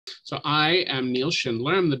So I am Neil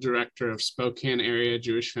Schindler. I'm the director of Spokane Area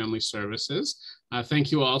Jewish Family Services.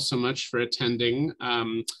 Thank you all so much for attending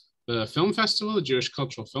the film festival, the Jewish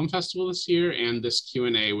Cultural Film Festival this year, and this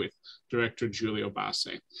Q&A with director Giulio Base.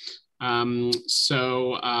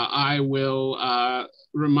 I will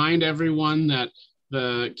remind everyone that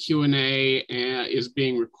the Q&A is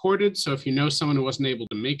being recorded. So if you know someone who wasn't able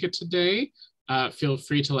to make it today, feel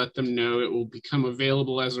free to let them know. It will become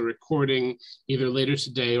available as a recording either later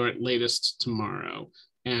today or at latest tomorrow,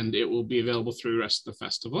 and it will be available through the rest of the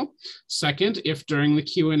festival. Second, if during the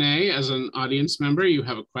Q&A as an audience member you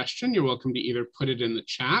have a question, you're welcome to either put it in the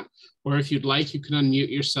chat, or if you'd like, you can unmute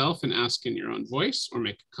yourself and ask in your own voice or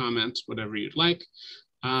make a comment, whatever you'd like.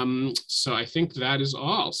 So I think that is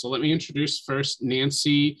all. So let me introduce first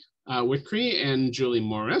Nancy Wickre and Julie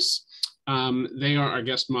Morris. They are our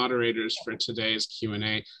guest moderators for today's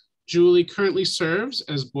Q&A. Julie currently serves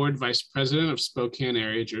as board vice president of Spokane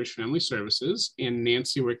Area Jewish Family Services, and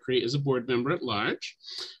Nancy Wickre is a board member at large.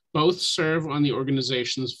 Both serve on the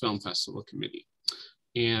organization's film festival committee.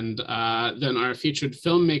 And then our featured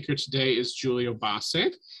filmmaker today is Giulio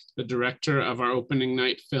Base, the director of our opening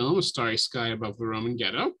night film, A Starry Sky Above the Roman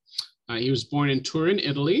Ghetto. He was born in Turin,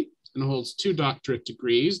 Italy, and holds 2 doctorate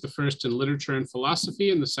degrees, the first in literature and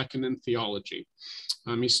philosophy and the second in theology.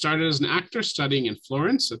 He started as an actor studying in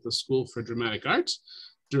Florence at the School for Dramatic Art,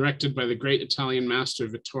 directed by the great Italian master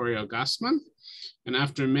Vittorio Gassman. And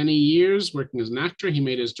after many years working as an actor, he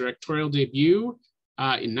made his directorial debut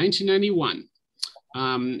in 1991.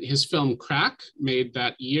 His film Crack, made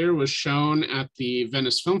that year, was shown at the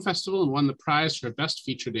Venice Film Festival and won the prize for Best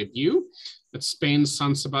Feature Debut at Spain's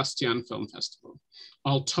San Sebastian Film Festival.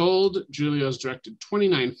 All told, Giulio has directed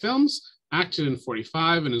 29 films, acted in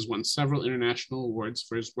 45, and has won several international awards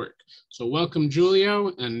for his work. So welcome,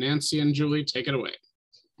 Giulio, and Nancy and Julie, take it away.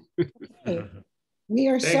 Hey, we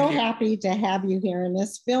are so happy to have you here, and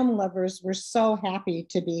as film lovers, we're so happy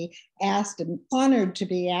to be asked and honored to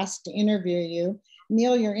be asked to interview you.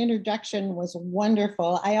 Neil, your introduction was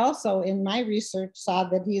wonderful. I also, in my research, saw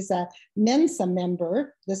that he's a Mensa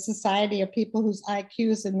member, the Society of People whose IQ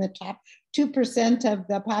is in the top 2% of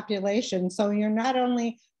the population. So you're not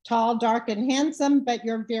only tall, dark, and handsome, but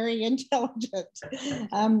you're very intelligent.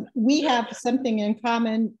 We have something in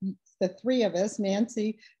common, the 3 of us,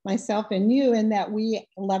 Nancy, myself, and you, in that we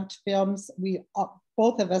loved films.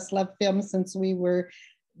 Both of us loved films since we were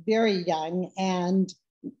very young, and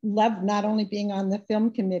loved not only being on the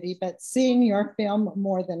film committee, but seeing your film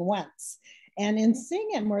more than once. And in seeing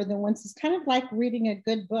it more than once, it's kind of like reading a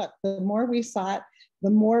good book. The more we saw it,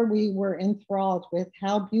 the more we were enthralled with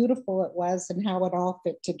how beautiful it was and how it all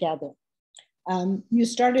fit together. You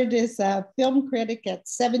started as a film critic at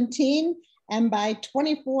 17, and by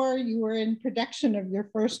 24, you were in production of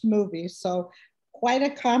your first movie. So quite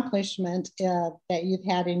accomplishment that you've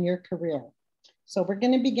had in your career. So we're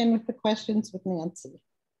going to begin with the questions with Nancy.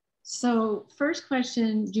 So first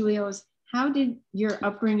question, Giulio, is how did your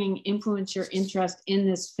upbringing influence your interest in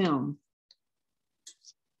this film?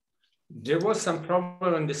 There was some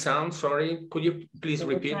problem in the sound, sorry. Could you please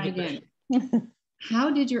repeat the question?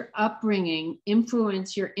 How did your upbringing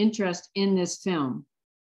influence your interest in this film?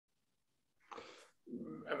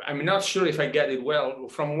 I'm not sure if I get it well.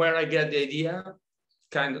 From where I get the idea,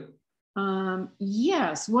 kind of.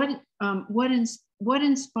 Yes. What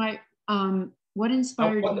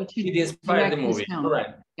inspired you to it inspired the movie? All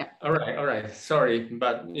right. Yeah. All right. Sorry,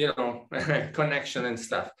 but you know, connection and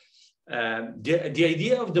stuff. The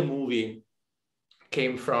idea of the movie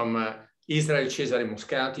came from Israel Cesare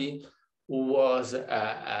Moscati, who was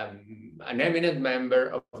an eminent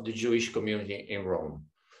member of the Jewish community in Rome.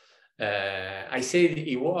 I say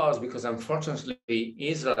he was because unfortunately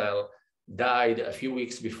Israel died a few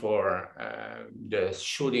weeks before the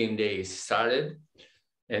shooting days started.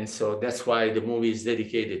 And so that's why the movie is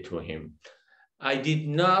dedicated to him. I did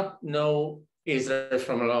not know Israel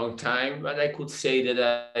from a long time, but I could say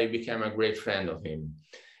that I became a great friend of him.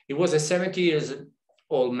 He was a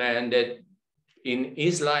 70-year-old man that in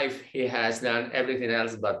his life, he has done everything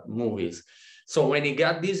else but movies. So when he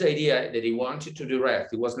got this idea that he wanted to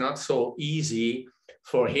direct, it was not so easy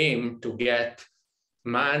for him to get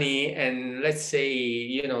money and, let's say,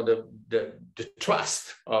 you know, the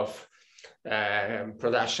trust of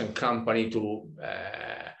production company to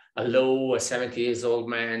allow a 70-year-old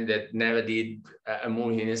man that never did a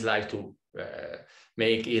movie in his life to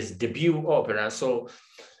make his debut opera. So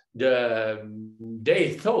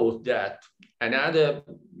they thought that another,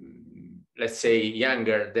 let's say,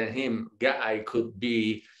 younger than him guy could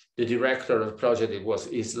be the director of the project. It was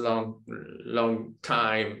his long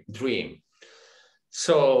time dream.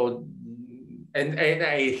 So and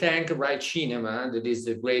I thank Rai Cinema, that is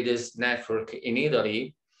the greatest network in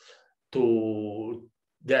Italy,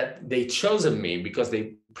 that they chosen me, because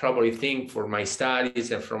they probably think for my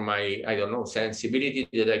studies and from my, I don't know, sensibility,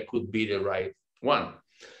 that I could be the right one.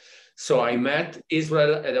 So I met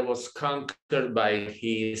Israel, and I was conquered by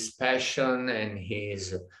his passion and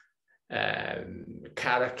his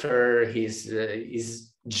character,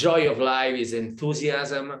 his joy of life, his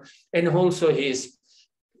enthusiasm, and also his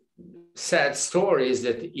sad stories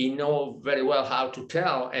that he knows very well how to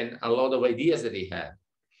tell, and a lot of ideas that he had.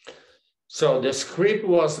 So the script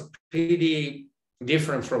was pretty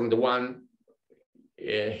different from the one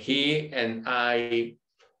he and I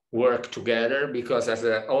worked together, because as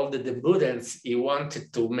all the debutants, he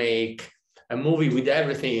wanted to make a movie with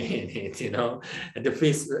everything in it, you know. And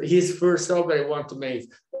his first opera, he wanted to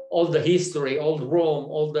make all the history, all Rome,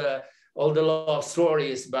 all the love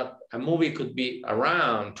stories, but a movie could be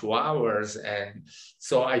around 2 hours. And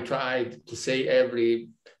so I tried to say every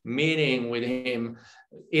meeting with him,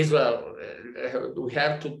 Israel, we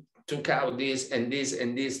have to took out this and this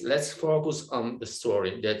and this. Let's focus on the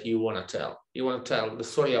story that you want to tell. You want to tell the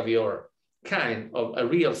story of your a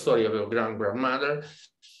real story of your grandmother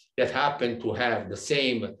that happened to have the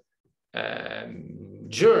same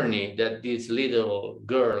journey that this little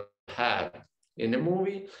girl had in the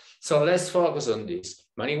movie. So let's focus on this.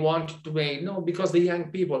 But he wanted to make, no, because the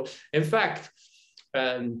young people, in fact,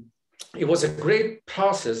 it was a great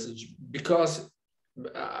process, because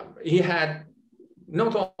he had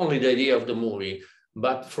not only the idea of the movie,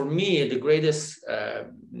 but for me, the greatest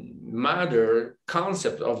mother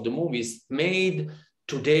concept of the movie is made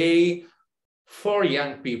today for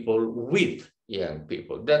young people, with young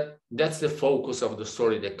people. That's the focus of the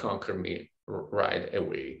story that conquered me right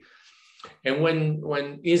away. And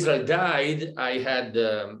when Israel died, I had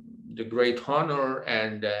the great honor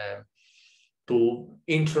and to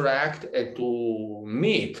interact and to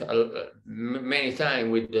meet many times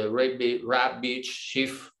with the Rabbi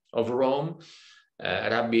chief of Rome,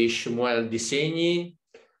 Rabbi Shmuel Di Segni,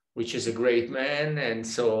 which is a great man. And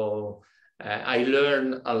so I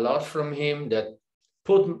learned a lot from him, that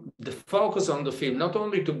put the focus on the film, not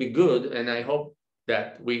only to be good, and I hope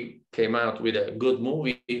that we came out with a good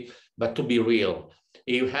movie, but to be real.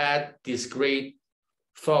 He had this great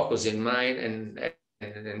focus in mind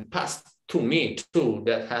and passed to me too,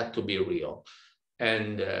 that had to be real.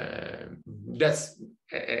 And that's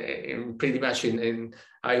pretty much in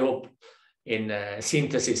I hope, in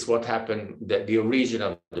synthesis, what happened, the origin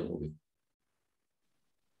of the movie.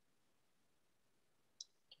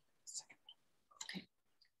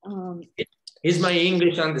 Is my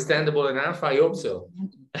English understandable enough? I hope so.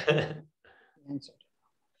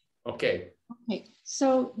 Okay. Okay,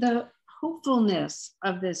 so the hopefulness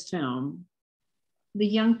of this film, the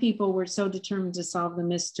young people were so determined to solve the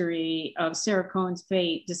mystery of Sarah Cohen's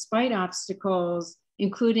fate, despite obstacles,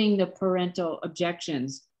 including the parental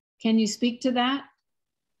objections. Can you speak to that?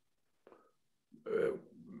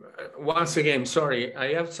 Once again, sorry,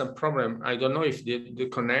 I have some problem. I don't know if the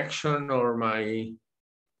connection or my,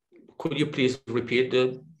 could you please repeat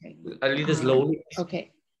a little slowly?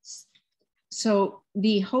 Okay. So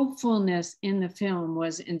the hopefulness in the film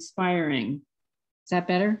was inspiring. Is that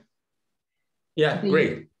better? Yeah,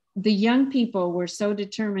 great. The young people were so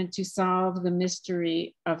determined to solve the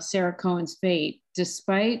mystery of Sarah Cohen's fate,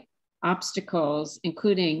 despite obstacles,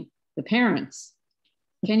 including the parents.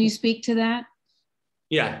 Can you speak to that?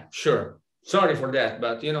 Yeah, sure. Sorry for that,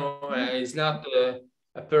 but you know, it's not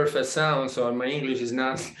a perfect sound, so my English is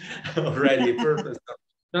not already perfect.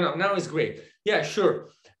 No, now it's great. Yeah, sure.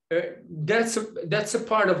 That's a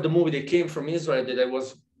part of the movie that came from Israel that I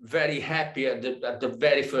was very happy at the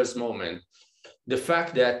very first moment. The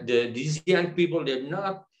fact that these young people, they're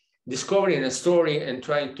not discovering a story and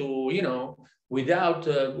trying to, you know, without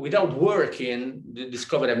working,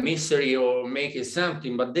 discover a mystery or making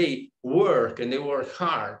something, but they work, and they work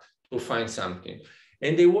hard to find something.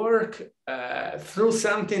 And they work through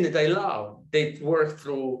something that I love. They work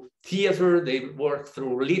through theater, they work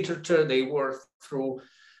through literature, they work through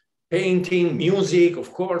painting, music,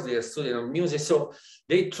 of course, they're studying of music. So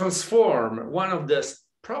they transform one of the,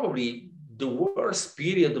 probably the worst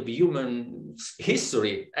period of human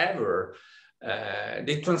history ever.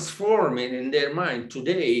 They transform it in their mind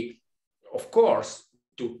today, of course,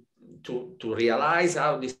 to realize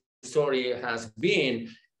how this story has been,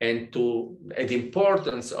 and the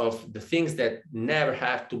importance of the things that never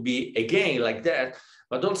have to be again like that,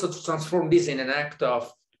 but also to transform this in an act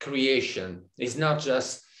of creation. It's not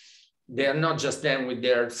just, they're not just them with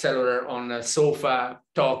their cellular on a sofa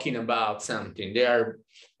talking about something. They are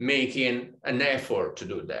making an effort to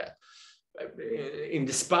do that. in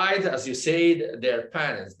despite, as you said, their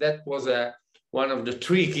parents. That was one of the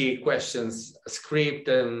tricky questions, script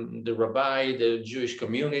and the rabbi, the Jewish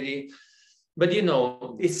community. But you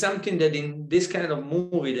know, it's something that in this kind of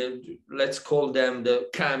movie, let's call them the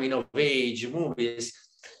coming of age movies,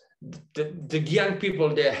 the young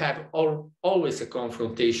people, they have always a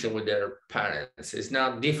confrontation with their parents. It's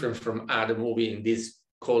not different from other movies in this,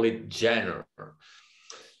 call it, genre.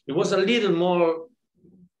 It was a little more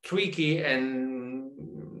tricky and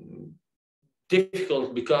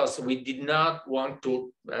difficult because we did not want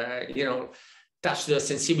to, you know, touch the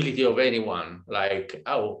sensibility of anyone. Like,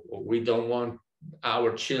 oh, we don't want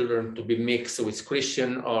our children to be mixed with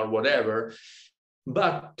Christian or whatever.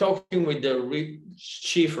 But talking with the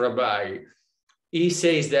chief rabbi, he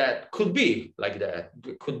says that could be like that.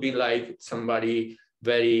 It could be like somebody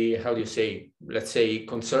very, how do you say, let's say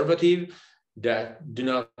conservative, that do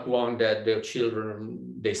not want that their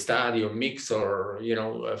children, they study or mix or, you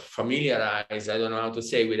know, familiarize, I don't know how to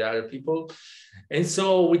say, with other people. And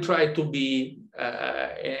so we try to be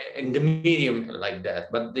in the medium like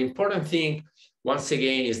that. But the important thing, once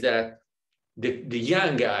again, is that the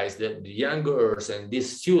young guys, the young girls and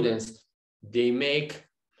these students, they make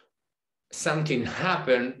something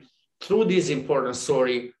happen through this important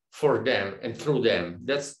story for them and through them.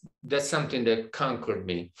 That's something that conquered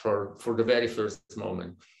me for the very first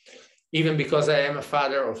moment. Even because I am a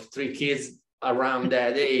father of 3 kids around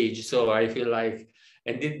that age, so I feel like,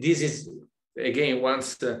 and this is again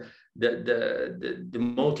once the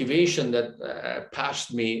motivation that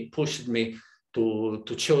pushed me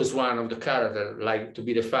to choose one of the character, like to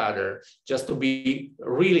be the father, just to be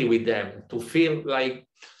really with them, to feel like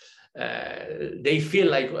they feel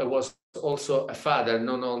like I was also a father,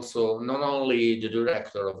 not only the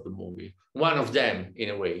director of the movie, one of them in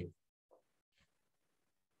a way.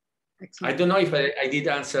 Excellent. I don't know if I did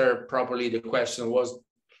answer properly the question. Was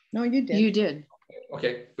no, you did. You did.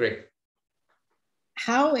 Okay, great.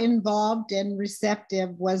 How involved and receptive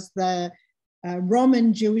was the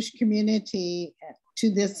Roman Jewish community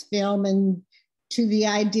to this film and to the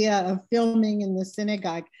idea of filming in the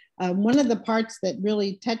synagogue? One of the parts that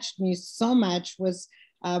really touched me so much was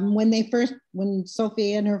when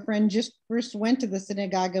Sophie and her friend just first went to the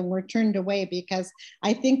synagogue and were turned away, because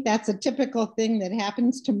I think that's a typical thing that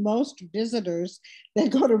happens to most visitors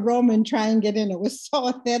that go to Rome and try and get in. It was so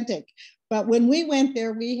authentic. But when we went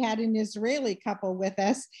there, we had an Israeli couple with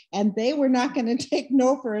us, and they were not going to take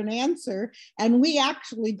no for an answer. And we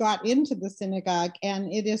actually got into the synagogue,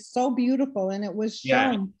 and it is so beautiful. And it was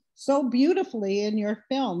shown so beautifully in your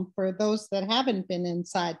film for those that haven't been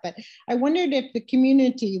inside. But I wondered if the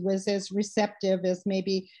community was as receptive as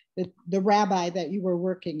maybe the rabbi that you were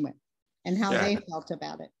working with, and how they felt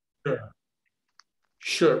about it. Sure.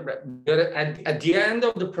 Sure, but at the end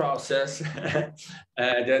of the process,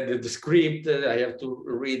 the script, I have to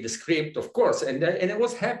read the script, of course, and I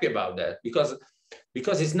was happy about that because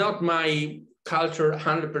it's not my culture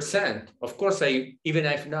 100%. Of course, even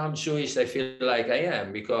if I'm not Jewish, I feel like I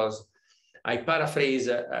am, because I paraphrase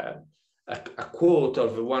a quote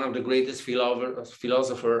of one of the greatest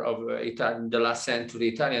philosopher of the last century,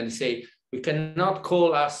 Italian. They say, "We cannot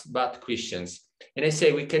call us but Christians." And I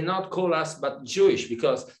say, we cannot call us but Jewish,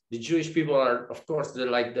 because the Jewish people are, of course,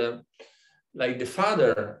 like the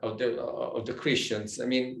father of the Christians. I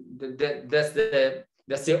mean, that's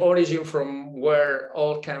the origin from where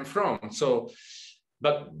all came from. So,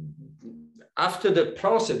 but after the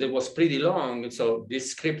process, it was pretty long. So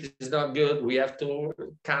this script is not good. We have to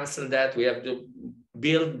cancel that. We have to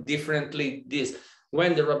build differently this.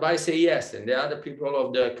 When the rabbi say yes, and the other people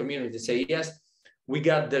of the community say yes, we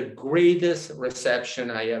got the greatest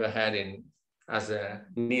reception I ever had in, as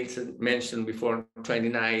Nils mentioned before,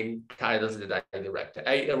 29 titles that I directed.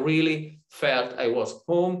 I really felt I was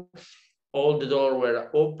home. All the doors were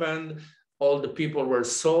open. All the people were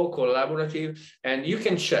so collaborative. And you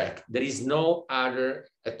can check, there is no other,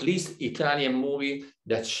 at least Italian movie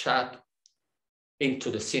that shot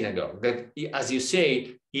into the synagogue. That, as you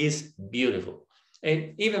say, is beautiful.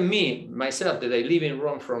 And even me, myself, that I live in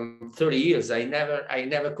Rome from 30 years, I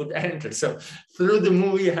never could enter. So through the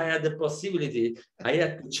movie, I had the possibility, I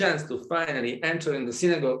had the chance to finally enter in the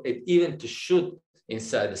synagogue and even to shoot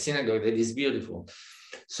inside the synagogue. That is beautiful.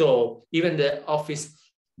 So even the office,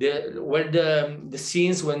 where the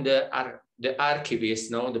scenes when the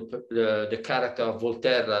archivist, no, the character of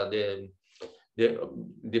Volterra,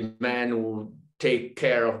 the man who take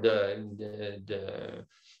care of the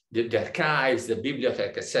archives, the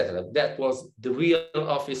bibliothèque, etc. That was the real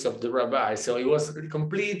office of the rabbi. So it was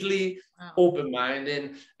completely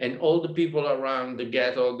open-minded, and all the people around the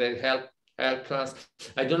ghetto, they helped help us.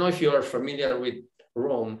 I don't know if you are familiar with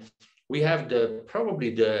Rome. We have probably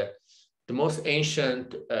the most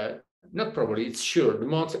ancient, not probably, it's sure, the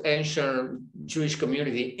most ancient Jewish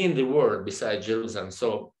community in the world besides Jerusalem.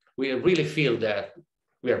 So we really feel that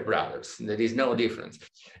we are brothers. There is no difference.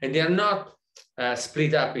 And they are not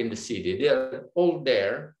split up in the city. They are all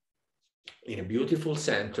there in a beautiful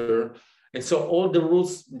center. And so all the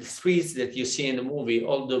roads, the streets that you see in the movie,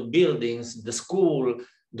 all the buildings, the school,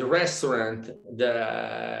 the restaurant,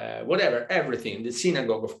 the whatever, everything, the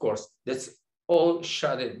synagogue, of course, that's all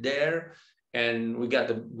shot there. And we got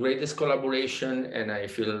the greatest collaboration. And I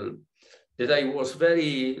feel that I was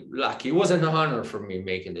very lucky. It was an honor for me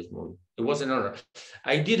making this movie. It was an honor.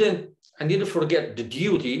 I didn't forget the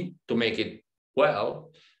duty to make it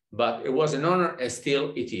well, but it was an honor, and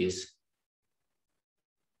still it is.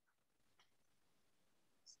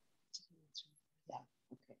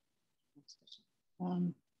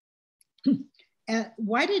 And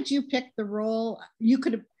why did you pick the role? You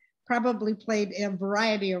could have probably played a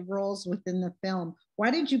variety of roles within the film.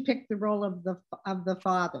 Why did you pick the role of the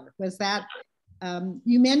father? Was that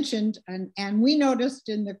you mentioned, and we noticed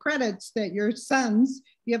in the credits that your sons,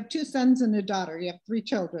 you have 2 sons and a daughter. You have 3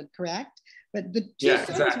 children, correct? But the 2 sons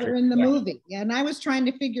exactly. were in the movie, and I was trying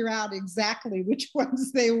to figure out exactly which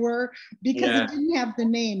ones they were because it didn't have the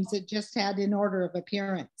names; it just had in order of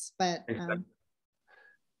appearance. But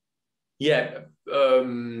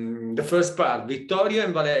the first part, Vittorio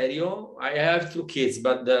and Valerio. I have 2 kids,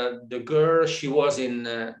 but the girl, she was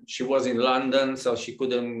in London, so she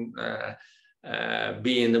couldn't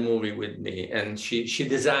be in the movie with me, and she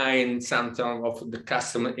designed something of the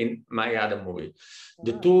custom in my other movie.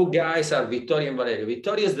 The 2 guys are Vittorio and Valerio.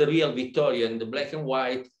 Vittorio is the real Vittorio in the black and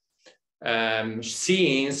white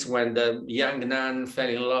scenes when the young nun fell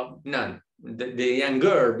in love. The young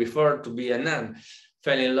girl, before to be a nun,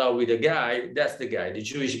 fell in love with a guy. That's the guy, the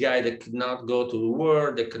Jewish guy that could not go to the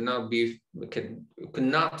war, that could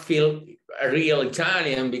not feel a real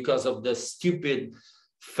Italian because of the stupid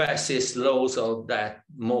fascist laws of that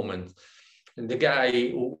moment. And the guy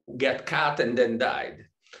who got cut and then died.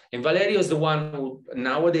 And Valerio is the one who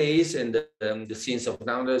nowadays, in the scenes of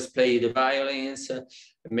nowadays, play the violins,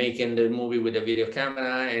 making the movie with a video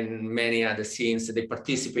camera and many other scenes. They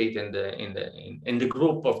participate in the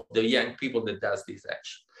group of the young people that does this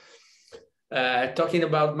action. Talking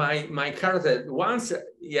about my character, once,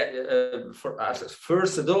 for us,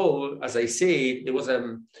 first of all, as I say, there was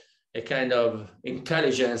a kind of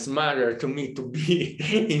intelligence matter to me to be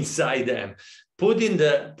inside them. Putting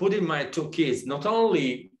my 2 kids, not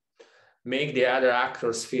only make the other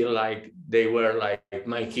actors feel like they were like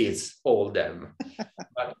my kids, all them,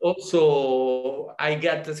 but also I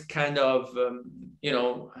got this kind of,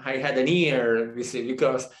 I had an ear, you see,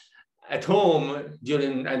 because at home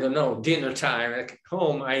during, I don't know, dinner time at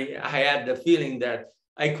home, I had the feeling that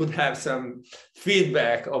I could have some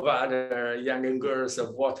feedback of other young girls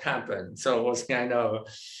of what happened. So it was kind of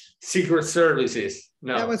secret services.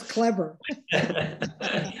 No. That was clever.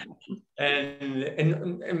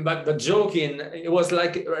 but joking, it was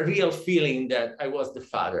like a real feeling that I was the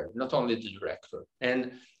father, not only the director.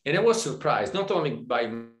 And I was surprised, not only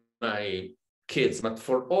by my kids, but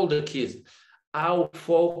for all the kids, how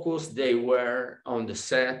focused they were on the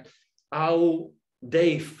set, how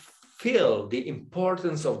they feel the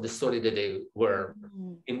importance of the story that they were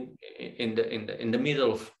in the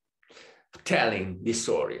middle of telling this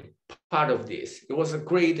story. Part of this, it was a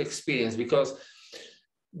great experience because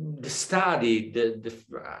the study,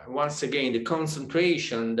 once again, the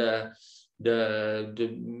concentration,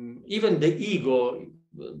 even the ego,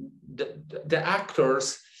 the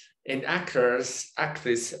actors and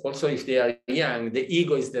actresses, also if they are young, the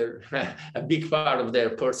ego is a big part of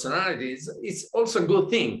their personalities. It's also a good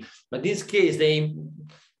thing. But in this case,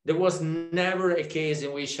 there was never a case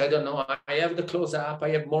in which, I don't know, I have the close-up, I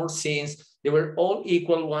have more scenes. They were all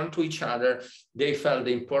equal one to each other. They felt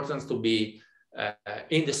the importance to be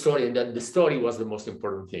in the story, and that the story was the most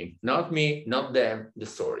important thing. Not me, not them, the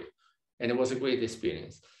story. And it was a great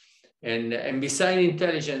experience. And beside the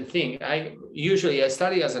intelligent thing, I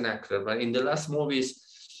study as an actor, but in the last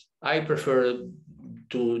movies, I prefer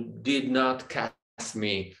did not cast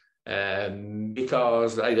me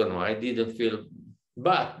because, I don't know, I didn't feel,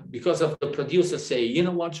 but because of the producer say, you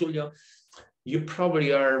know what, Giulio, you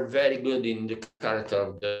probably are very good in the character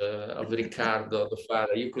of Riccardo, the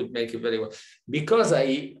father. You could make it very well. Because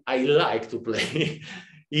I like to play.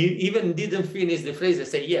 He even didn't finish the phrase. I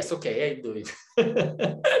say, yes, okay, I do it.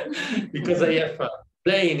 Because I have fun.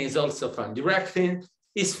 Playing is also fun. Directing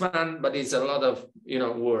is fun, but it's a lot of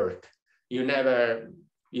work. You never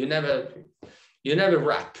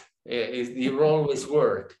wrap. It will always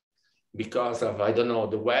work because of, I don't know,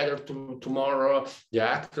 the weather tomorrow, the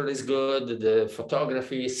actor is good, the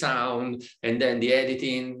photography, sound, and then the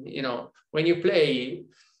editing. You know, when you play,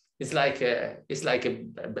 it's like a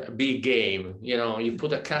big game. You know, you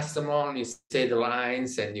put a custom on, you say the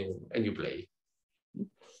lines, and you play.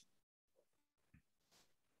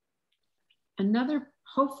 Another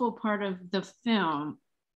hopeful part of the film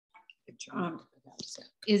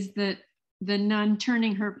is that the nun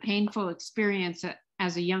turning her painful experience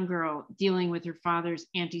as a young girl dealing with her father's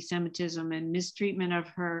anti-Semitism and mistreatment of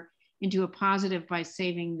her into a positive by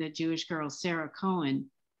saving the Jewish girl, Sarah Cohen.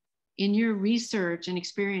 In your research and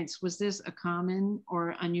experience, was this a common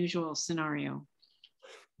or unusual scenario?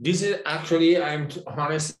 This is actually, I'm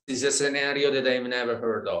honest, this is a scenario that I've never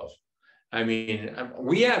heard of. I mean,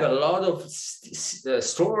 we have a lot of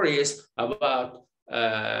stories about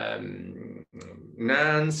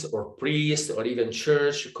nuns or priests or even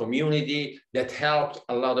church community that helped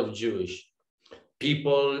a lot of Jewish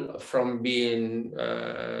people from being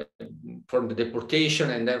from the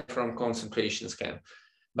deportation and then from concentration camp.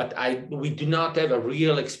 But we do not have a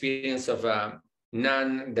real experience of a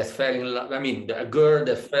nun that fell in love. I mean, a girl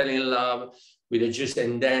that fell in love with a Jew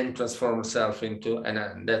and then transformed herself into a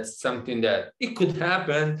nun. That's something that it could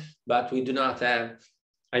happen, but we do not have.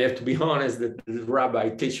 I have to be honest that the rabbi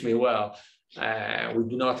teach me well. We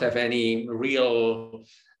do not have any real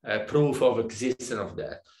proof of existence of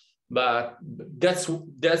that. But that's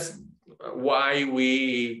why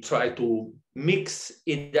we try to mix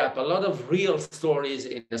it up, a lot of real stories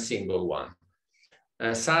in a single one.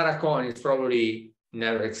 Sarah Cohen is probably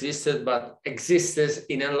never existed, but exists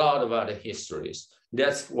in a lot of other histories.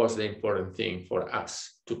 That was the important thing for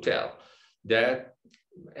us to tell, that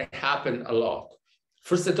it happened a lot.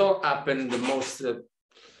 First of all, happened the most,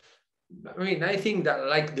 I mean, I think that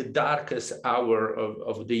like the darkest hour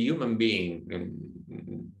of the human being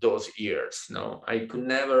in those years, no? I could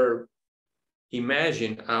never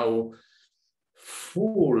imagine how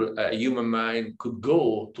full a human mind could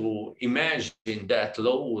go to imagine that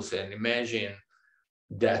loss and imagine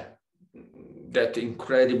that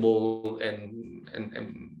incredible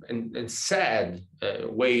and sad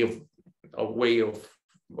way of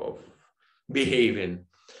behaving.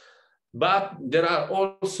 But there are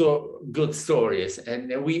also good stories,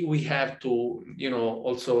 and we have to, you know,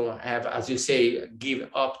 also have, as you say, give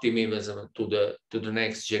optimism to the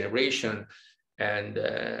next generation. And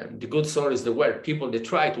the good stories, the where people, they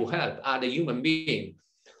try to help other human beings.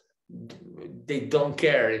 They don't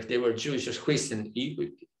care if they were Jewish or Christian,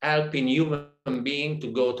 helping human being to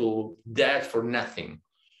go to death for nothing.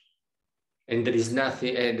 And there is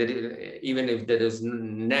nothing, and even if there is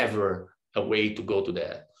never a way to go to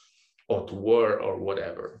death or to war or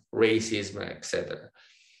whatever, racism, etc.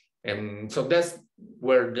 And so that's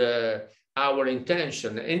where our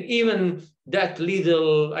intention, and even that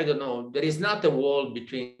little, I don't know, there is not a wall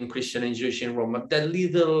between Christian and Jewish in Rome, but that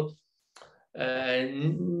little,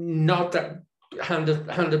 not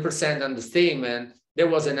 100% understatement, there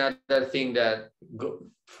was another thing that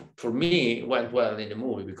for me went well in the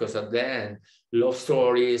movie, because at the end, love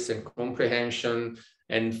stories and comprehension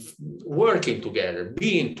and working together,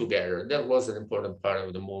 being together, that was an important part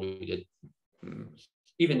of the movie that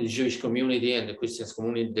even the Jewish community and the Christian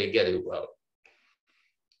community, they get it well.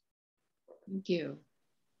 Thank you.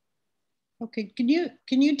 Okay,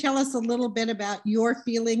 can you tell us a little bit about your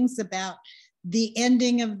feelings about the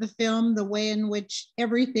ending of the film, the way in which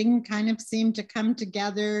everything kind of seemed to come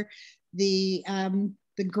together, the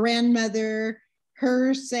grandmother,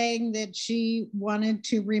 her saying that she wanted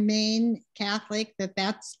to remain Catholic,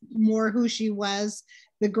 that's more who she was,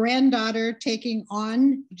 the granddaughter taking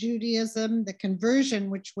on Judaism, the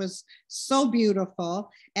conversion, which was so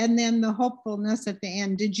beautiful, and then the hopefulness at the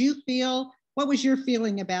end. What was your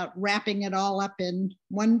feeling about wrapping it all up in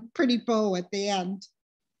one pretty bow at the end?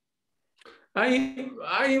 I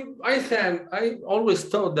always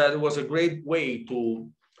thought that it was a great way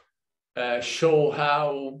to show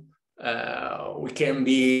how we can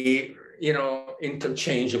be, you know,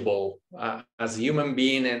 interchangeable as human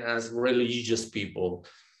being and as religious people.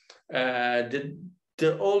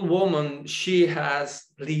 The old woman, she has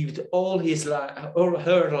lived all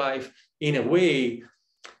her life in a way,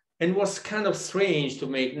 and was kind of strange to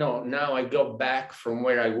make, now I go back from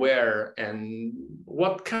where I were, and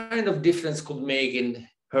what kind of difference could make in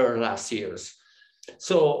her last years.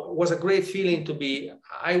 So it was a great feeling to be,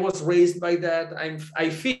 I was raised by that, I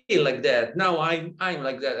feel like that, now I'm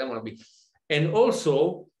like that, I want to be. And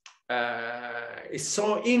also, it's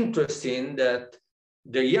so interesting that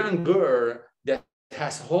the young girl that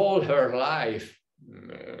has all her life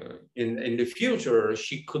in the future,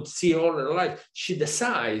 she could see all her life. She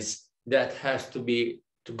decides that has to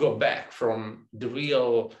go back from the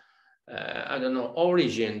real, I don't know,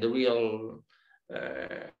 origin, the real,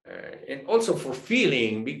 and also for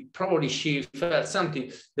feeling, probably she felt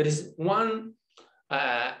something. There is one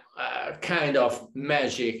kind of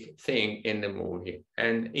magic thing in the movie,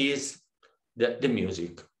 and is the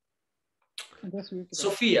music.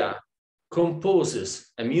 Sofia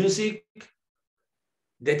composes a music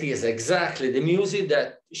that is exactly the music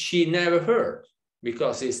that she never heard,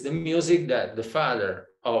 because it's the music that the father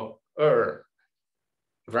of her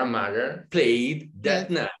grandmother played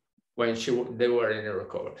that night when they were in a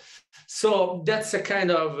recovery. So that's a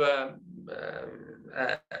kind of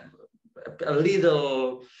a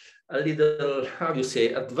little, how do you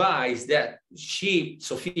say, advice that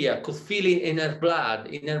Sofia, could feel it in her blood,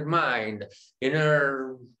 in her mind, in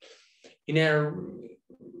her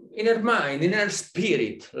mind, in her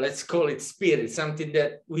spirit. Let's call it spirit, something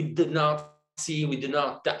that we do not see, we do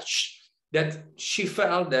not touch. That she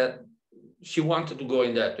felt that she wanted to go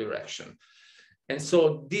in that direction. And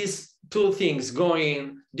so these two things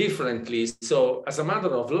going differently. So as a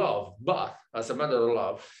matter of love, but as a matter of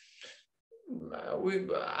love,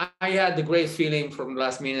 I had the great feeling from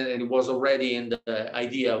last minute, and it was already in the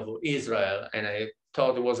idea of Israel, and I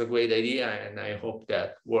thought it was a great idea, and I hope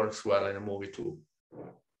that works well in a movie too.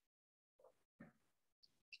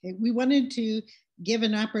 Okay, we wanted to give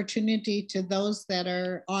an opportunity to those that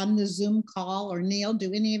are on the Zoom call. Or Neil,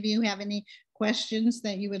 do any of you have any questions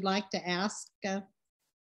that you would like to ask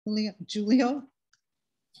Giulio?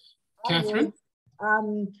 Catherine?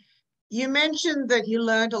 You mentioned that you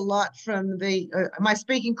learned a lot from the, am I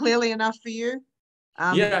speaking clearly enough for you?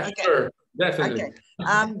 Yeah, okay. Sure, definitely.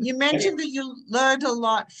 Okay. You mentioned that you learned a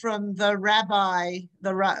lot from the rabbi,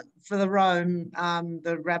 for the Rome,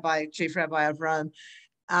 the rabbi, chief rabbi of Rome,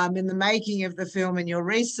 in the making of the film and your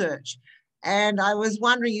research. And I was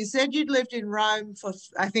wondering, you said you'd lived in Rome for,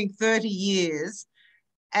 I think, 30 years.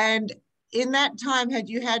 And in that time, had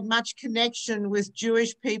you had much connection with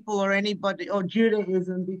Jewish people or anybody, or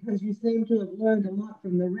Judaism, because you seem to have learned a lot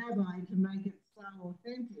from the rabbi to make it so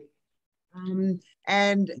authentic.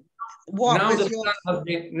 And what now was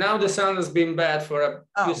now the sound has been bad for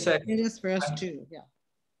a few seconds. It is for us too, yeah.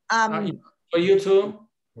 For you too?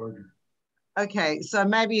 Okay, so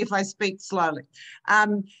maybe if I speak slowly.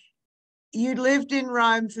 You lived in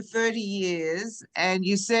Rome for 30 years, and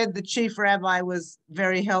you said the chief rabbi was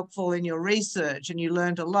very helpful in your research, and you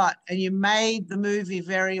learned a lot, and you made the movie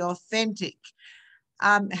very authentic.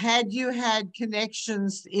 Had you had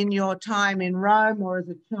connections in your time in Rome or as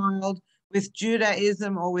a child with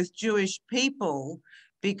Judaism or with Jewish people,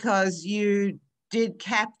 because you did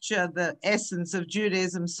capture the essence of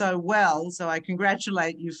Judaism so well, so I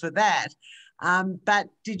congratulate you for that. But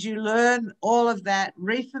did you learn all of that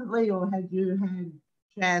recently, or had you had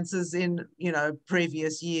chances in,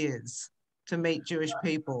 previous years to meet Jewish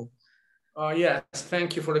people? Oh, yes,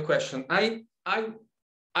 thank you for the question.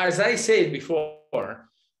 As I said before,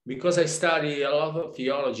 because I study a lot of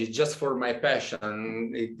theology just for my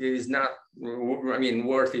passion, it is not,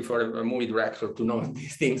 worthy for a movie director to know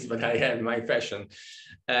these things, but I have my passion.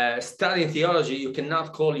 Studying theology, you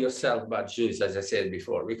cannot call yourself bad Jews, as I said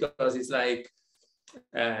before, because it's like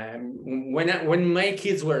when my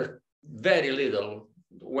kids were very little,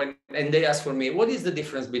 and they asked for me, what is the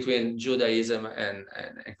difference between Judaism and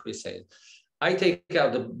Christianity? I take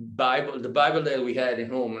out the Bible that we had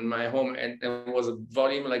in my home, and it was a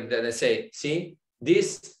volume like that. I say, see,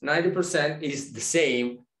 this 90% is the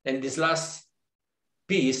same, and this last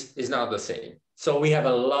piece is not the same. So we have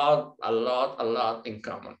a lot in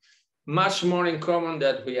common, much more in common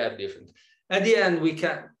that we have different. At the end,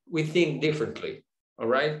 we think differently, all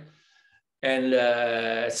right? And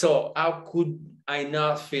so how could I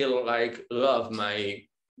not feel like love my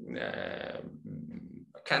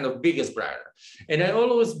kind of biggest brother? And I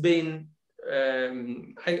always been,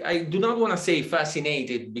 I do not want to say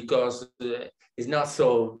fascinated, because it's not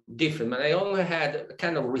so different, but I only had a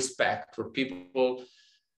kind of respect for people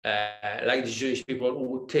like the Jewish people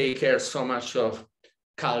who take care so much of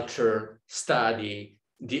culture, study,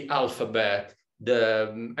 the alphabet,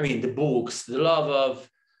 the books, the love of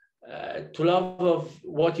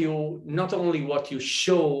what you, not only what you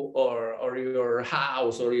show or your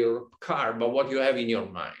house or your car, but what you have in your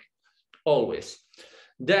mind, always.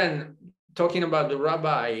 Then talking about the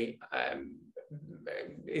rabbi,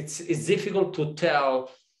 it's difficult to tell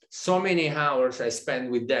so many hours I spent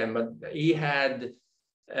with them, but he had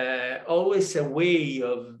always a way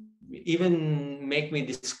of even make me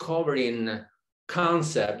discovering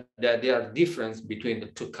concept that there are difference between the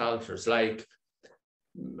two cultures. Like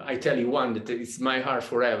I tell you one that it's my heart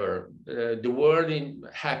forever. The word in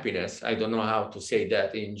happiness, I don't know how to say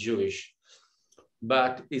that in Jewish,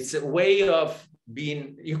 but it's a way of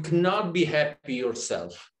being, you cannot be happy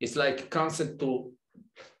yourself. It's like a concept to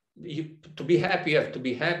be happy, you have to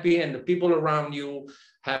be happy, and the people around you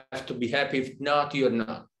have to be happy. If not, you're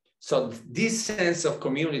not. So this sense of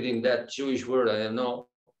community in that Jewish word, I don't know,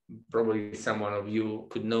 probably someone of you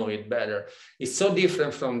could know it better. It's so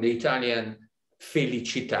different from the Italian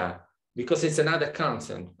felicità, because it's another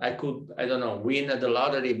concept. I could, I don't know, win at the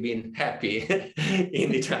lottery, being happy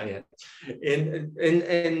in Italian,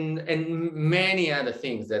 and many other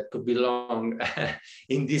things that could belong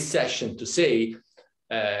in this session to say,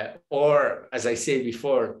 or as I said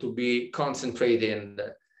before, to be concentrated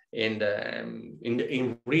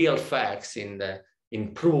in real facts,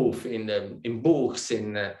 in proof, in books,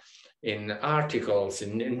 in articles,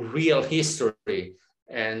 in real history,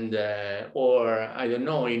 and or I don't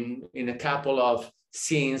know, in a couple of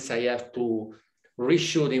scenes I have to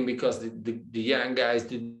reshooting because the young guys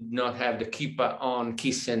did not have the kippah on,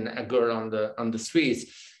 kissing a girl on the streets,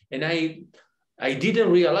 and I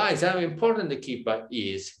didn't realize how important the kippah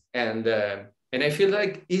is, and I feel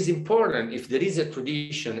like it's important if there is a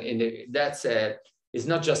tradition, and that's it's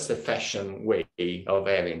not just a fashion way of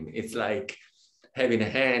having. It's like having a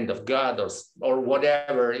hand of God or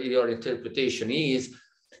whatever your interpretation is.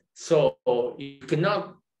 So you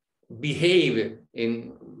cannot behave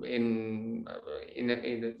in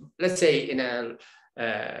let's say in a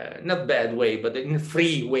not bad way, but in a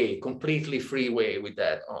free way, completely free way with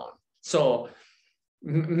that on. So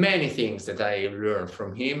many things that I learned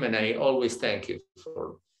from him, and I always thank you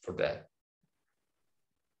for that.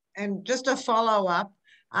 And just a follow-up,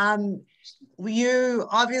 you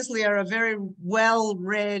obviously are a very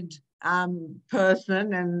well-read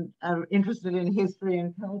person and are interested in history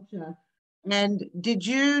and culture. And did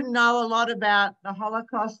you know a lot about the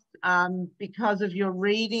Holocaust because of your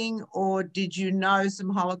reading, or did you know some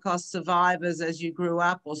Holocaust survivors as you grew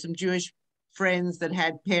up, or some Jewish friends that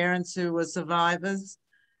had parents who were survivors?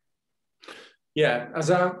 Yeah,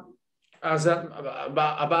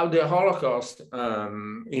 about the Holocaust,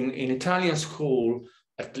 in Italian school,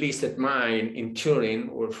 at least at mine in Turin,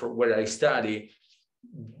 or where I study,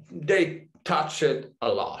 they touch it a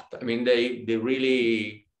lot. I mean, they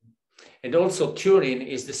really, and also Turin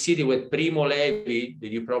is the city with Primo Levi,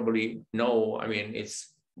 that you probably know. I mean,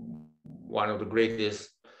 it's one of the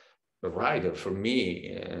greatest writers for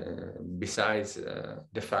me, besides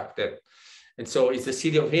the fact that, and so it's the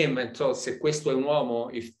city of him. And so, Se questo è un uomo,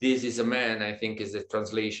 if this is a man, I think is the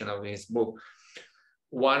translation of his book.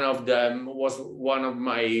 One of them was one of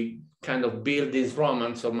my kind of buildings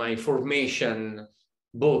romance of my formation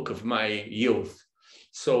book of my youth.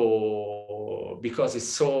 So because it's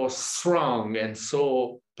so strong and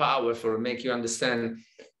so powerful, make you understand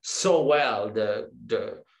so well the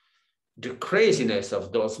craziness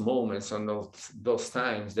of those moments and those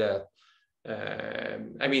times that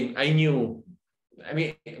I mean, I knew, I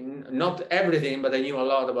mean, not everything, but I knew a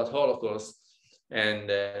lot about Holocaust,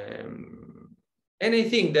 and I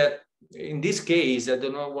think that in this case, I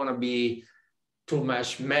do not want to be too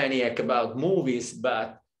much maniac about movies,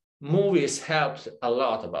 but movies helped a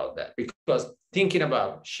lot about that, because thinking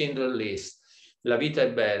about Schindler's List, La Vita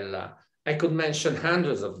è Bella, I could mention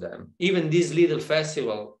hundreds of them. Even this little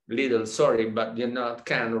festival, sorry, but they're not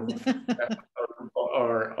Cannes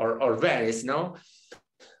or Venice, no?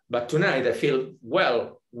 But tonight I feel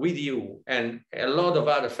well with you and a lot of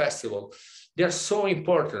other festivals. They're so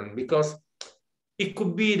important because it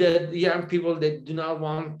could be that young people that do not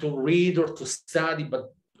want to read or to study,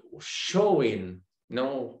 but showing, you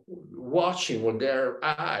know, watching with their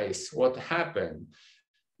eyes what happened.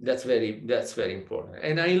 That's very important.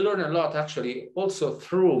 And I learned a lot actually also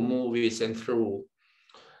through movies and through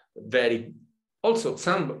also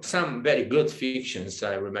some very good fictions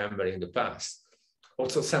I remember in the past.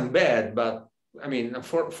 Also some bad, but I mean,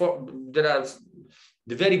 for there are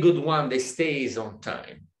the very good one, they stays on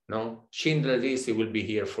time. No, Schindler's List, it will be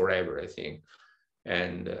here forever, I think.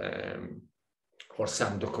 And or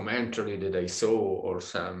some documentary that I saw, or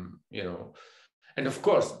some, you know. And of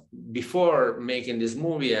course, before making this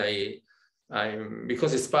movie, I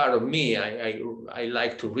because it's part of me, I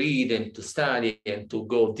like to read and to study and to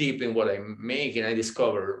go deep in what I'm making. I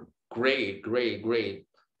discover great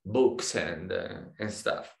books and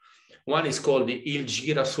stuff. One is called Il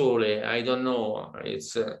Girasole. I don't know.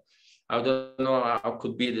 It's I don't know how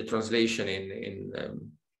could be the translation in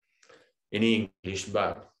English,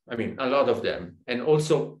 but I mean a lot of them, and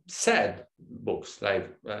also sad books like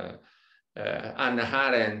Hannah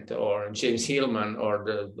Arendt or James Hillman or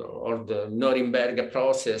the Nuremberg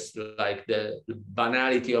process, like the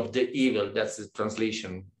banality of the evil. That's the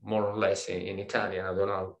translation, more or less, in Italian. I don't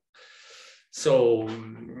know. So,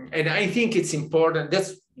 and I think it's important.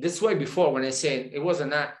 That's why before, when I said it was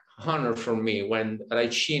an honor for me when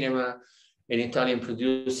Rai Cinema and Italian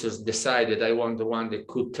producers decided I want the one that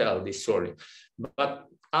could tell this story. But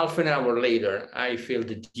half an hour later, I feel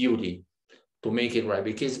the duty to make it right,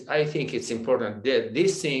 because I think it's important that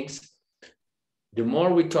these things, the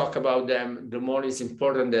more we talk about them, the more it's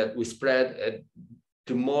important that we spread,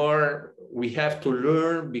 the more we have to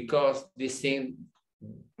learn, because these things,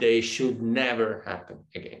 they should never happen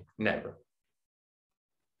again, never.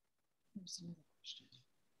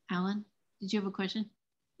 Alan, did you have a question?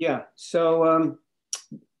 Yeah, so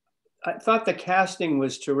I thought the casting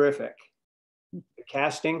was terrific. The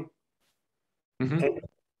casting, and,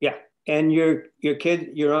 yeah, and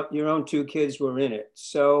your own two kids were in it.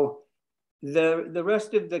 So the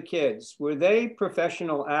rest of the kids, were they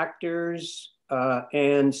professional actors?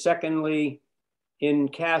 And secondly, in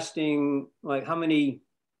casting, like how many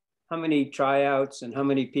tryouts and how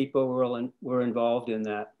many people were involved in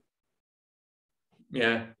that?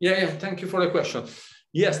 Yeah. Thank you for the question.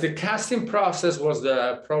 Yes, the casting process was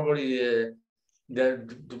probably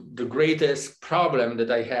the greatest problem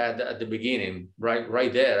that I had at the beginning.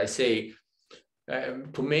 Right there, I say,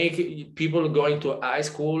 to make people going to high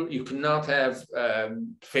school, you cannot have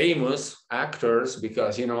famous actors,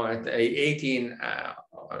 because at 18,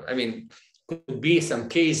 I mean, could be some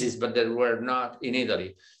cases, but that were not in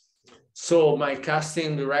Italy. So my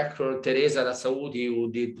casting director, Teresa Rassauti,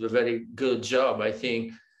 who did a very good job, I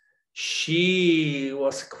think, she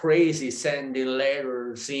was crazy, sending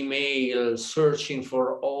letters, emails, searching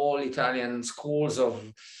for all Italian schools of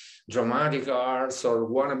dramatic arts or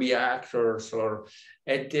wannabe actors. Or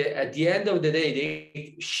at the end of the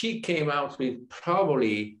day, she came out with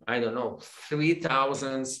probably, I don't know,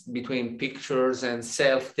 3,000 between pictures and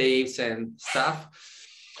self-tapes and stuff.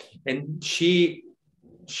 And she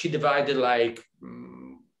divided, like,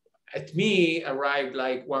 at me arrived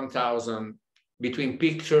like 1,000 between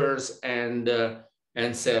pictures and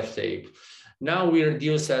self-tape. Now we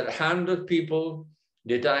reduced at 100 people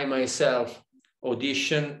that I myself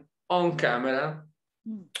audition on camera.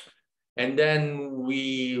 And then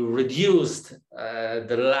we reduced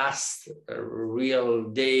the last real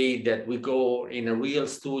day that we go in a real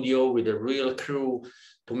studio with a real crew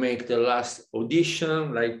to make the last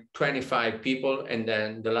audition, like 25 people, and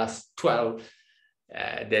then the last 12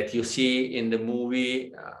 that you see in the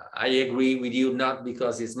movie. I agree with you, not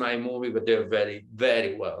because it's my movie, but they're very,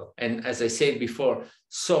 very well. And as I said before,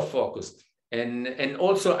 so focused. And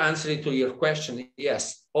also answering to your question,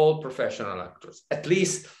 yes, all professional actors, at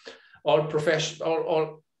least all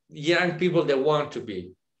young people that want to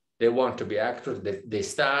be actors, they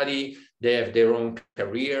study, they have their own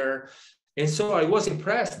career. And so I was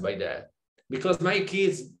impressed by that, because my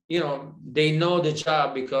kids, they know the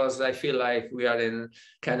job, because I feel like we are in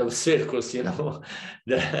kind of circus, my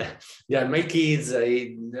kids,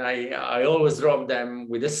 I always drop them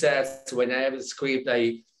with the sets. When I have a script,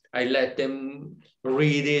 I let them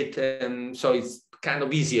read it, and so it's kind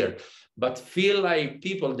of easier. But feel like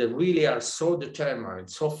people that really are so determined,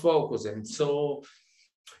 so focused, and so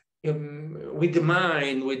with the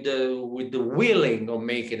mind, with the willing of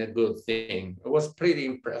making a good thing, it was pretty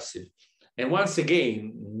impressive. And once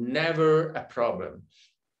again, never a problem.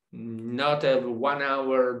 Not a 1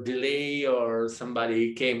 hour delay, or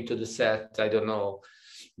somebody came to the set, I don't know,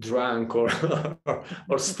 drunk or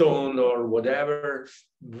stoned or whatever.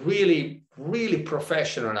 Really, really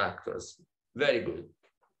professional actors. Very good.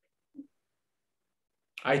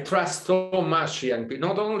 I trust so much young people,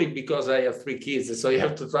 not only because I have 3 kids, so you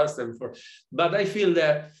have to trust them but I feel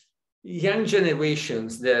that young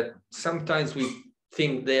generations that sometimes we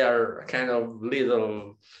think they are kind of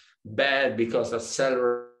little bad because of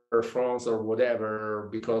cellular phones or whatever,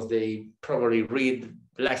 because they probably read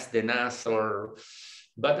less than us,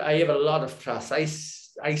 but I have a lot of trust. I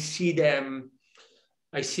see them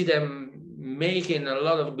making a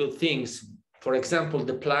lot of good things. For example,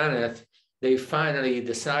 the planet, they finally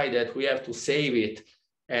decide that we have to save it,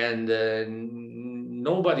 and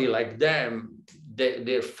nobody like them,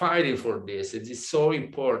 they're fighting for this. It is so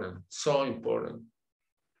important, so important.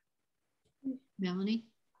 Melanie?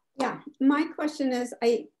 Yeah, my question is,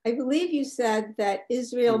 I believe you said that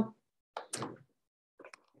Israel,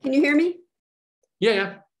 can you hear me?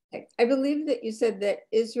 Yeah. I believe that you said that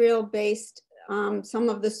Israel based some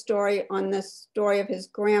of the story on the story of his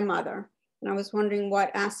grandmother. And I was wondering what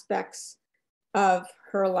aspects of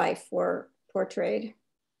her life were portrayed.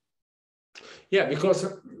 Yeah, because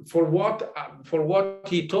for what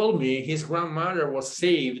he told me, his grandmother was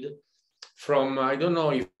saved from, I don't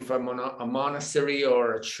know if a monastery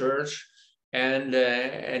or a church, and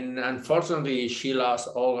unfortunately she lost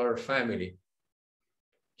all her family.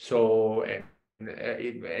 So and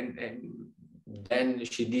then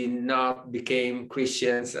she did not become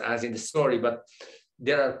Christians as in the story, but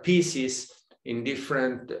there are pieces in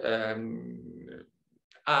different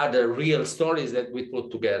other real stories that we put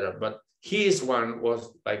together. But his one was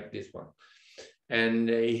like this one. And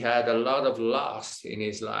he had a lot of loss in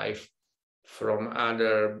his life from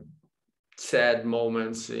other sad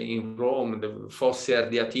moments in Rome, the Fosse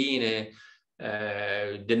Ardeatine.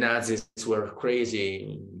 The Nazis were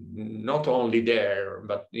crazy, not only there,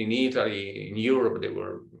 but in Italy, in Europe,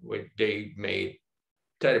 they made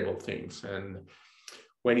terrible things. And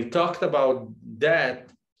when he talked about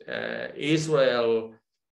that, Israel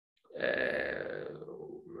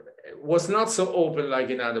was not so open like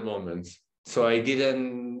in other moments. So I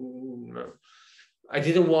didn't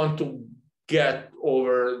want to get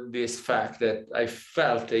over this fact that I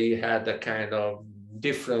felt he had a kind of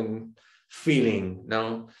different feeling,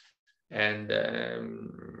 no? And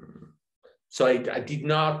so I did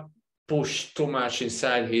not push too much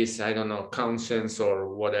inside his, I don't know, conscience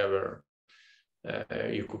or whatever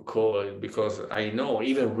you could call it, because I know,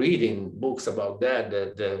 even reading books about that,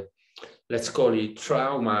 the let's call it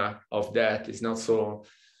trauma of that is not so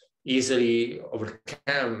easily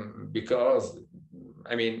overcome, because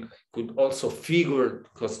I mean, could also figure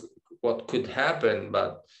because what could happen,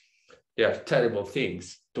 but they are terrible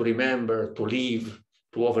things to remember, to live,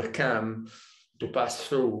 to overcome, to pass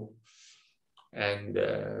through. And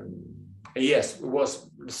yes, it was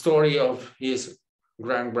the story of his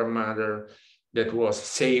grandmother that was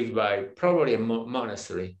saved by probably a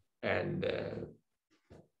monastery and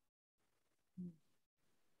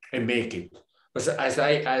make it. But as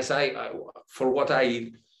I for what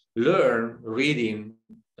I learned reading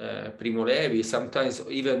Primo Levi, sometimes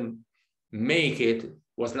even make it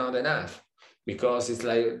was not enough, because it's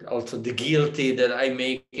like also the guilty that I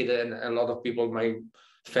make it, and a lot of people, my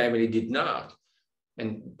family did not,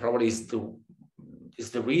 and probably is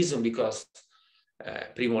the reason because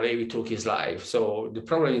Primo Levi took his life. So the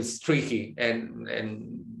problem is tricky, and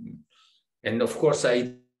of course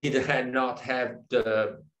I had not have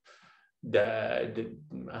the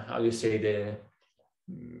how do you say,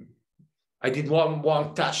 I did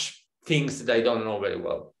want touch things that I don't know very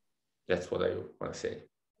well. That's what I want to say.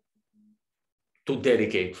 Too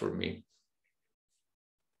delicate for me.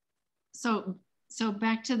 So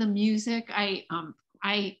back to the music.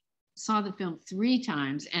 I saw the film 3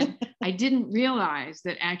 times, and I didn't realize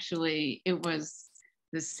that actually it was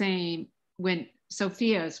the same when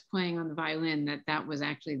Sophia is playing on the violin, that was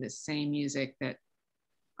actually the same music that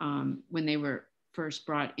when they were first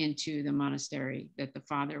brought into the monastery that the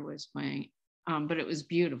father was playing, but it was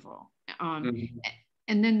beautiful.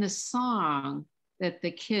 And then the song that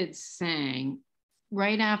the kids sang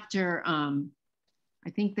right after, I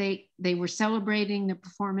think they were celebrating the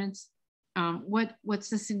performance. What's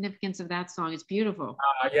the significance of that song? It's beautiful.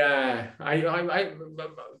 Yeah,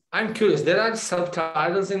 I'm curious. There are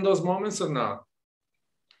subtitles in those moments or not?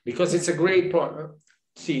 Because it's a great point.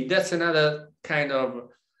 See, that's another kind of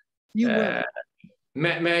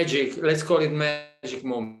magic. Let's call it magic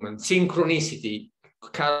moment. Synchronicity.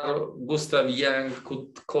 Carl Gustav Jung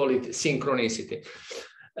could call it synchronicity.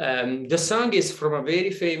 The song is from a very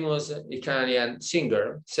famous Italian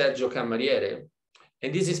singer, Sergio Camariere.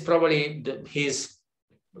 And this is probably his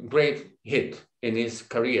great hit in his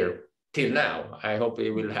career till now. I hope he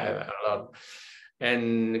will have a lot.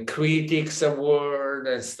 And critics award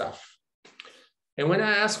and stuff. And when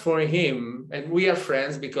I asked for him, and we are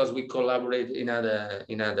friends because we collaborate in other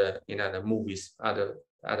movies, other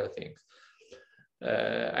things.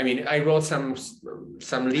 I mean, I wrote some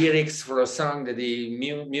lyrics for a song that the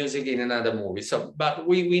music in another movie. So, but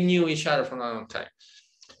we knew each other for a long time.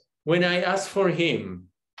 When I asked for him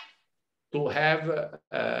to have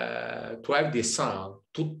this song,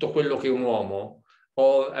 Tutto quello che un uomo,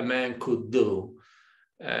 all a man could do,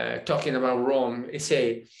 talking about Rome, he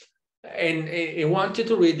said, and he wanted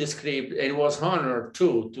to read the script, and was honored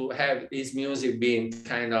too to have his music being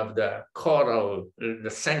kind of the choral, the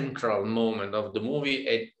central moment of the movie,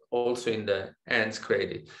 and also in the end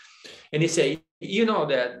credit. And he said, you know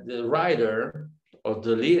that the writer of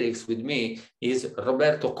the lyrics with me is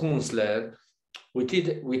Roberto Kunstler, which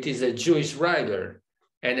is a Jewish writer.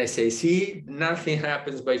 And I say, see, nothing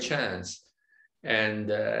happens by chance. And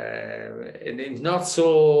it's not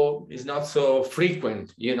so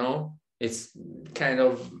frequent, you know. It's kind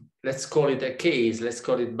of let's call it a case, let's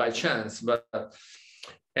call it by chance. But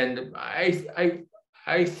and I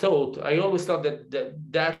always thought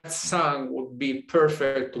that song would be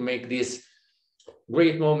perfect to make this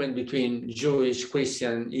great moment between Jewish,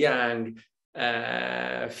 Christian, young,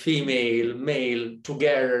 female, male,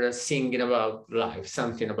 together singing about life,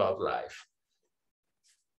 something about life.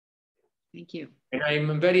 Thank you. And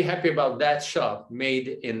I'm very happy about that shot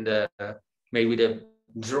made with a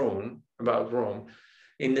drone about Rome.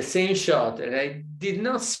 In the same shot, and I did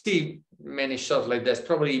not see many shots like this,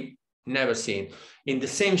 probably never seen. In the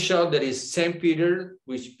same shot, there is St. Peter,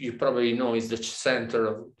 which you probably know is the center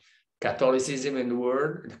of Catholicism in the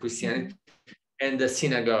world, Christianity, and the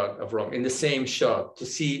synagogue of Rome. In the same shot, to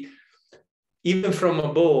see even from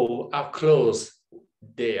above how close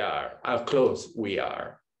they are, how close we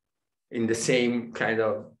are, in the same kind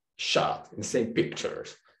of shot, in the same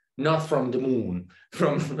pictures, not from the moon,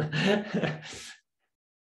 from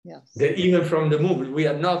yes. Even from the moon, we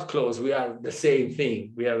are not close, we are the same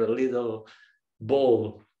thing. We are a little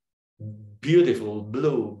ball, beautiful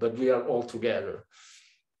blue, but we are all together.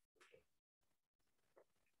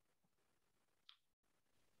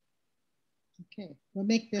 Okay, we'll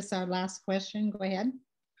make this our last question. Go ahead.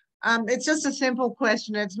 It's just a simple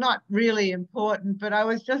question. It's not really important, but I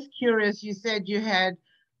was just curious. You said you had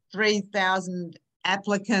 3,000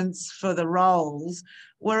 applicants for the roles.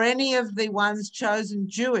 Were any of the ones chosen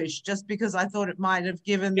Jewish? Just because I thought it might have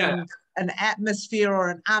given them an atmosphere or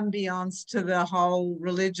an ambiance to the whole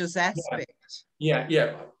religious aspect.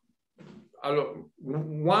 Yeah.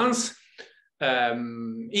 Once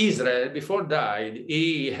Israel, before died,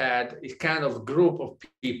 he had a kind of group of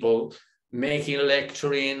people making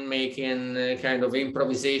lecturing, making kind of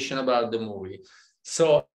improvisation about the movie.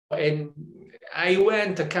 So, and I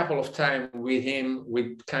went a couple of times with him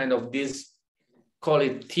with kind of this, call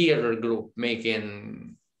it theater group,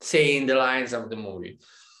 saying the lines of the movie.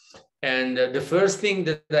 And the first thing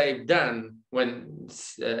that I've done when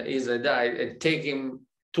Israel died, taking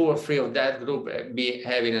 2 or 3 of that group be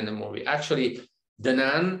having in the movie. Actually, the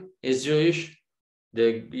nun is Jewish,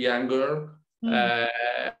 the young girl.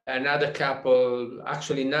 Another couple,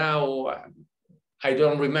 actually now I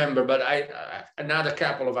don't remember, but another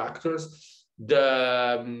couple of actors.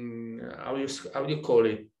 The how do you call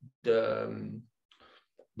it?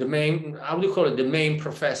 The main, how do you call it? The main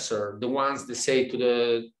professor, the ones that say to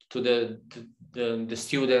the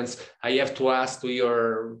students, I have to ask to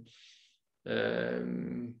your.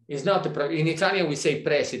 It's not in Italian we say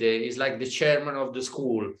preside. It's like the chairman of the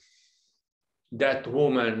school. That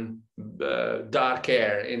woman, dark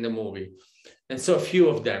hair in the movie, and so a few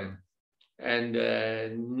of them, and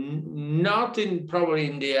not probably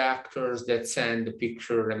in the actors that send the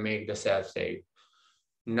picture and make the self-tape,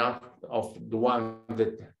 not of the one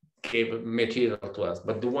that gave material to us,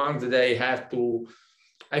 but the ones that I have to.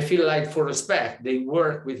 I feel like for respect, they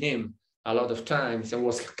work with him a lot of times, and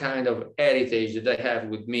was kind of heritage that I have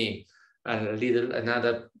with me, and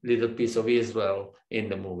another little piece of Israel in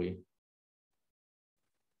the movie.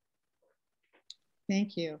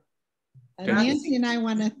 Thank you. Nancy and I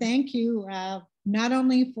want to thank you not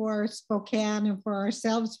only for Spokane and for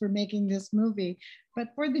ourselves for making this movie, but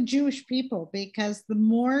for the Jewish people, because the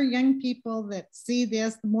more young people that see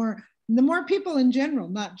this, the more people in general,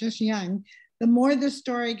 not just young, the more the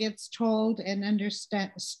story gets told and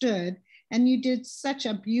understood. And you did such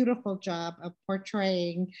a beautiful job of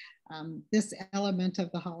portraying this element of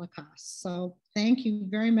the Holocaust. So thank you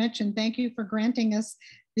very much. And thank you for granting us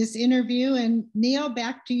this interview. And Neil,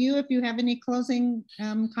 back to you if you have any closing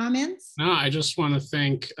comments. No, I just want to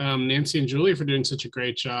thank Nancy and Julie for doing such a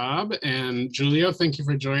great job. And Giulio, thank you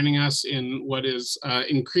for joining us in what is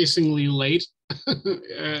increasingly late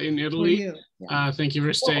in Italy. Yeah. Thank you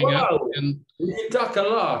for staying up. And we talked a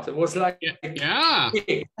lot. It was like yeah.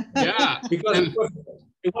 Because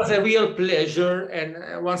it was a real pleasure.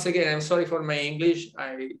 And once again, I'm sorry for my English.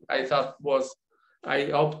 I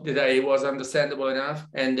hope that I was understandable enough.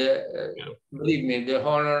 And believe me, the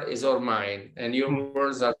honor is all mine. And your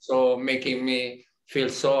words are so making me feel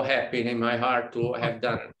so happy in my heart to have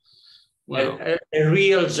done a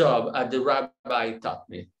real job at the rabbi taught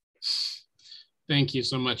me. Thank you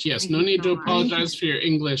so much. Yes, no need to apologize for your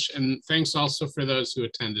English. And thanks also for those who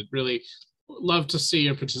attended. Really love to see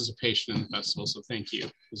your participation in the festival. So thank you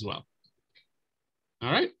as well.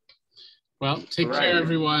 All right. Well, take care,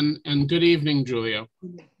 everyone, and good evening, Giulio.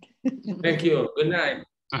 Thank you. Good night.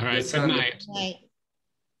 All right, good night. Night.